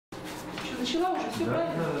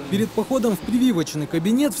Перед походом в прививочный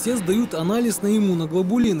кабинет все сдают анализ на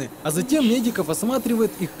иммуноглобулины, а затем медиков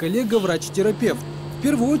осматривает их коллега-врач-терапевт. В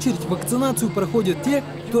первую очередь вакцинацию проходят те,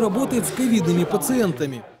 кто работает с ковидными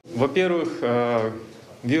пациентами. Во-первых,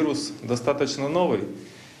 вирус достаточно новый,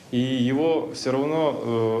 и его все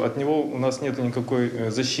равно, от него у нас нет никакой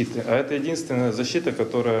защиты. А это единственная защита,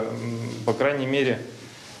 которая, по крайней мере,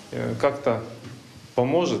 как-то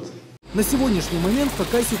поможет. На сегодняшний момент в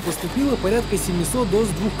Хакасию поступило порядка 700 доз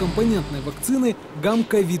двухкомпонентной вакцины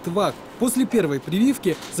ГАМ-ковид-ВАК. После первой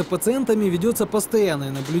прививки за пациентами ведется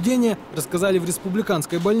постоянное наблюдение, рассказали в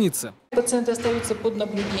республиканской больнице. Пациенты остаются под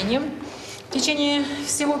наблюдением в течение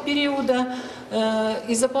всего периода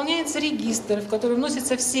и заполняется регистр, в который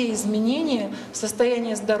вносятся все изменения в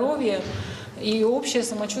состояние здоровья и общее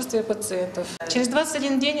самочувствие пациентов. Через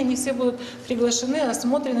 21 день они все будут приглашены,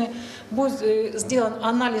 осмотрены, будет сделан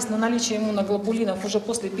анализ на наличие иммуноглобулинов уже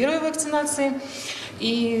после первой вакцинации,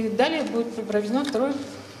 и далее будет проведен второй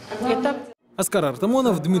этап. Аскар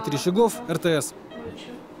Артамонов, Дмитрий Шигов, РТС.